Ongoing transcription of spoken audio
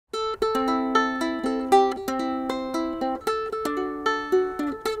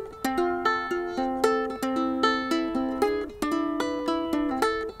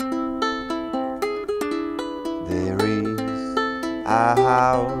a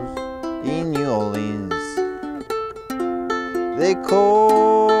house in New Orleans. They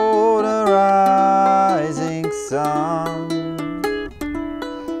call the rising sun,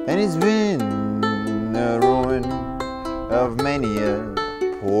 and it's been a ruin of many a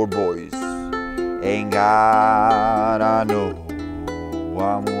poor boys. And God, I know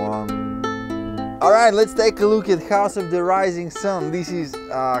I'm one. Alright, let's take a look at House of the Rising Sun. This is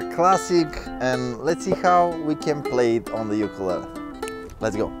a classic, and let's see how we can play it on the ukulele.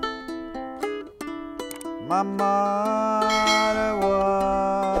 Let's go. My mother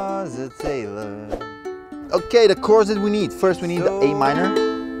was a tailor. Okay, the chords that we need. First we need the A minor.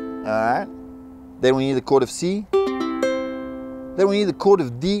 Alright. Then we need the chord of C. Then we need the chord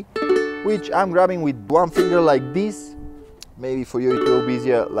of D, which I'm grabbing with one finger like this. Maybe for you it will be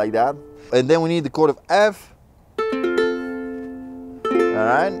easier like that. And then we need the chord of F.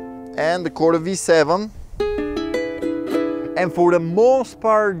 Alright. And the chord of E7. And for the most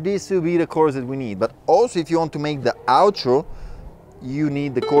part, this will be the chords that we need. But also, if you want to make the outro, you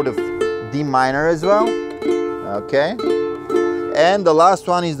need the chord of D minor as well. Okay. And the last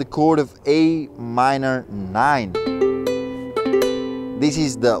one is the chord of A minor 9. This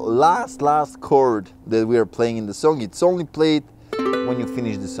is the last chord that we are playing in the song. It's only played when you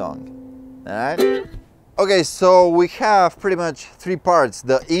finish the song. Alright? Okay, so we have pretty much three parts.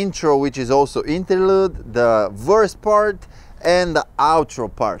 The intro, which is also interlude, the verse part, and the outro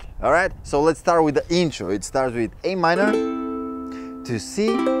part. Alright? So let's start with the intro. It starts with A minor to C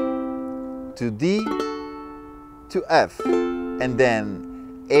to D to F, and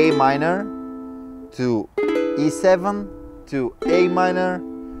then A minor to E7 to A minor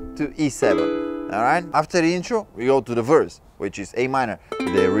to E7. Alright? After the intro, we go to the verse, which is A minor.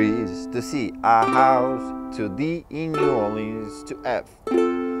 There is to C a house, to D in New Orleans, to F.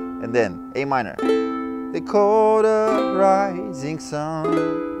 And then A minor. They call the rising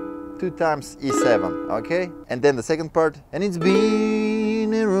sun. 2 times E7, okay? And then the second part. And it's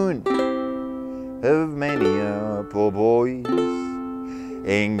been a ruin of many a poor boys.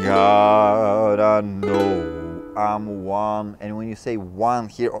 And God, I know I'm one. And when you say one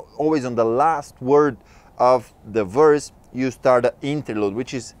here, always on the last word of the verse, you start the interlude,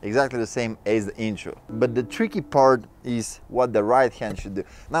 which is exactly the same as the intro. But the tricky part is what the right hand should do.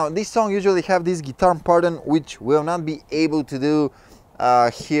 Now, this song usually have this guitar pattern, which we'll not be able to do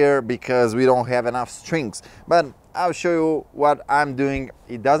here because we don't have enough strings. But I'll show you what I'm doing.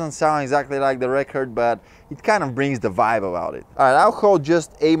 It doesn't sound exactly like the record, but it kind of brings the vibe about it. All right, I'll hold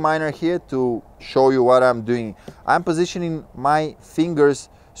just A minor here to show you what I'm doing. I'm positioning my fingers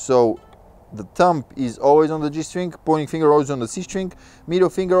so the thumb is always on the G string, pointing finger always on the C string, middle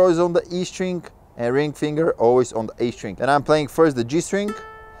finger always on the E string, and ring finger always on the A string. And I'm playing first the G string,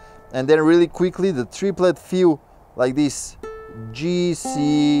 and then really quickly the triplet feel like this: G,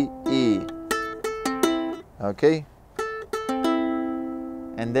 C, E. Okay?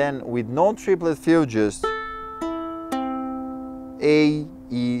 And then with no triplet feel, just A,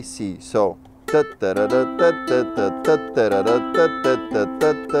 E, C. So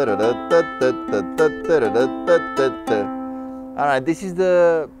alright, this is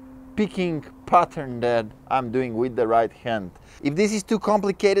the picking pattern that I'm doing with the right hand. If this is too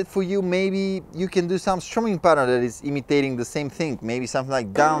complicated for you, maybe you can do some strumming pattern that is imitating the same thing. Maybe something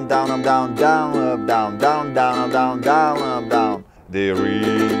like down, down, up, down, down, up, down, down, down, up, down, down, up, down. There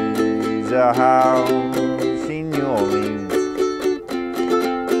is a house in New Orleans.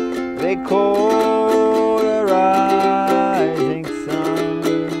 They call the rising sun.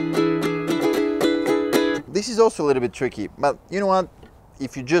 This is also a little bit tricky, but you know what?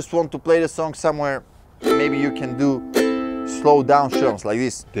 If you just want to play the song somewhere, maybe you can do slow down strums like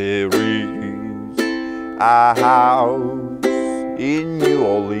this. There is a house in New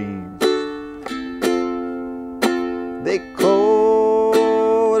Orleans. They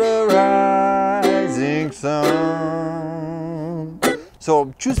call the rising sun.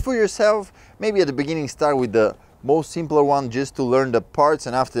 So choose for yourself. Maybe at the beginning start with the most simpler one just to learn the parts,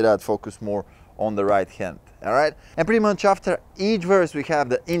 and after that focus more on the right hand. Alright? And pretty much after each verse we have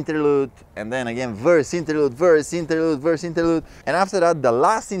the interlude, and then again verse, interlude, verse, interlude, verse, interlude. And after that the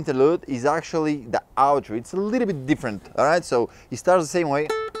last interlude is actually the outro. It's a little bit different. Alright? So it starts the same way.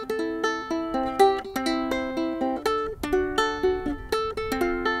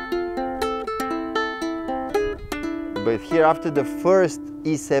 But here after the first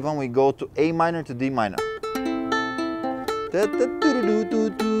E7 we go to A minor to D minor.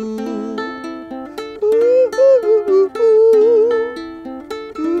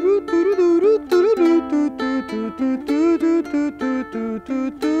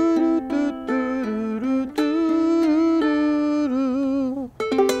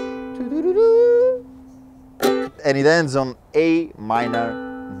 and it ends on A minor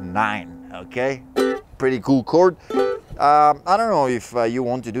 9, okay? Pretty cool chord. I don't know if you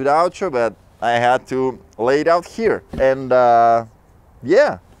want to do the outro, but I had to lay it out here. And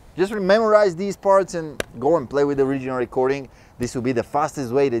yeah, just memorize these parts and go and play with the original recording. This will be the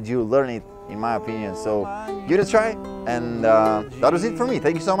fastest way that you learn it, in my opinion. So give it a try. And that was it for me.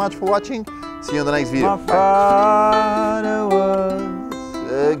 Thank you so much for watching. See you in the next video. My father was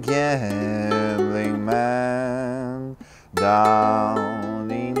a gambling man down